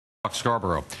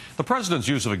Scarborough. The president's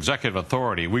use of executive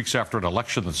authority weeks after an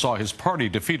election that saw his party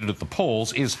defeated at the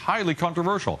polls is highly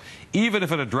controversial, even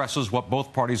if it addresses what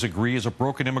both parties agree is a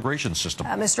broken immigration system.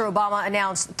 Mr. Obama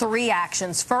announced 3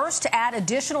 actions. First, add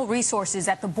additional resources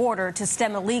at the border to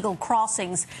stem illegal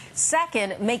crossings.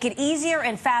 Second, make it easier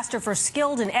and faster for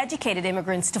skilled and educated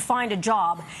immigrants to find a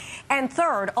job. And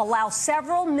third, allow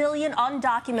several million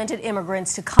undocumented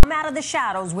immigrants to come out of the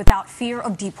shadows without fear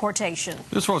of deportation.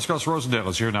 This was Gus Rosendale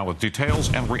is here now with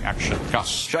details and reaction.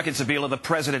 Gus. Chuck and Sabila, the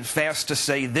president fast to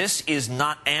say this is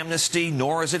not amnesty,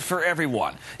 nor is it for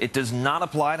everyone. It does not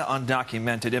apply to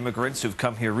undocumented immigrants who've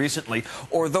come here recently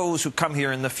or those who come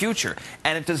here in the future.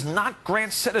 And it does not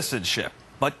grant citizenship,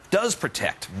 but does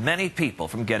protect many people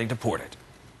from getting deported.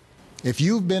 If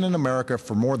you've been in America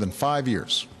for more than 5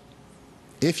 years,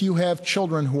 if you have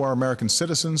children who are American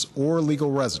citizens or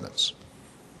legal residents,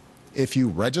 if you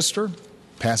register,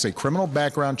 pass a criminal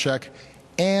background check,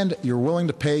 and you're willing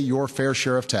to pay your fair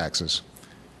share of taxes,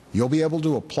 you'll be able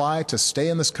to apply to stay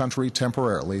in this country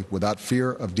temporarily without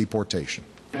fear of deportation.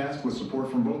 With support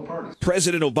from both parties.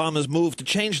 President Obama's move to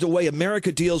change the way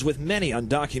America deals with many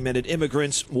undocumented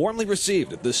immigrants warmly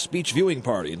received at the speech viewing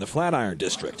party in the Flatiron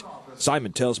District.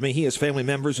 Simon tells me he has family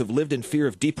members who've lived in fear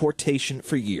of deportation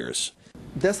for years.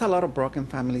 There's a lot of broken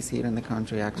families here in the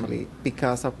country, actually,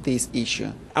 because of this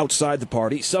issue. Outside the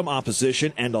party, some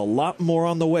opposition and a lot more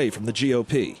on the way from the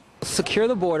GOP. Secure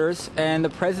the borders, and the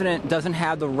president doesn't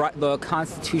have the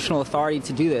constitutional authority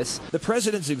to do this. The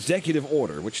president's executive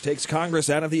order, which takes Congress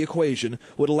out of the equation,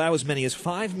 would allow as many as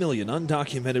 5 million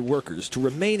undocumented workers to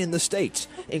remain in the states,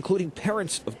 including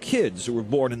parents of kids who were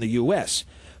born in the U.S.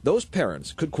 Those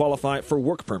parents could qualify for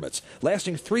work permits,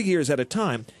 lasting 3 years at a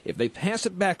time if they pass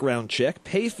a background check,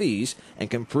 pay fees,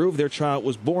 and can prove their child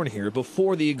was born here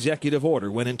before the executive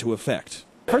order went into effect.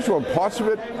 First of all, parts of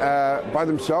it by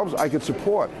themselves I could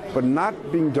support, but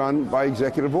not being done by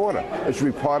executive order. It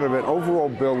should be part of an overall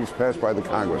bill that's passed by the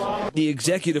Congress. The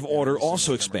executive order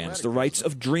also expands the rights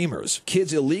of dreamers,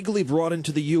 kids illegally brought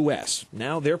into the U.S.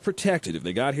 Now they're protected if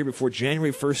they got here before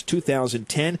January 1st,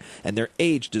 2010, and their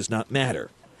age does not matter.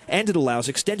 And it allows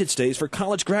extended stays for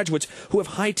college graduates who have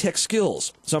high-tech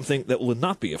skills, something that will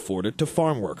not be afforded to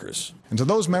farm workers. And to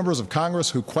those members of Congress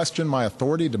who question my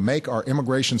authority to make our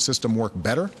immigration system work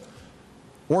better,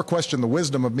 or question the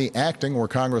wisdom of me acting where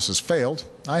Congress has failed,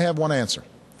 I have one answer.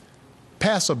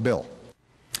 Pass a bill.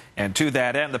 And to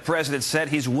that end, the president said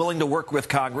he's willing to work with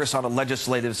Congress on a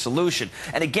legislative solution.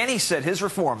 And again, he said his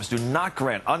reforms do not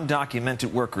grant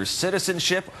undocumented workers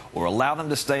citizenship or allow them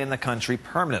to stay in the country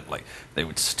permanently. They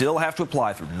would still have to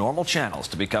apply through normal channels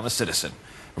to become a citizen.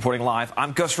 Reporting live,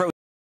 I'm Gus Rose.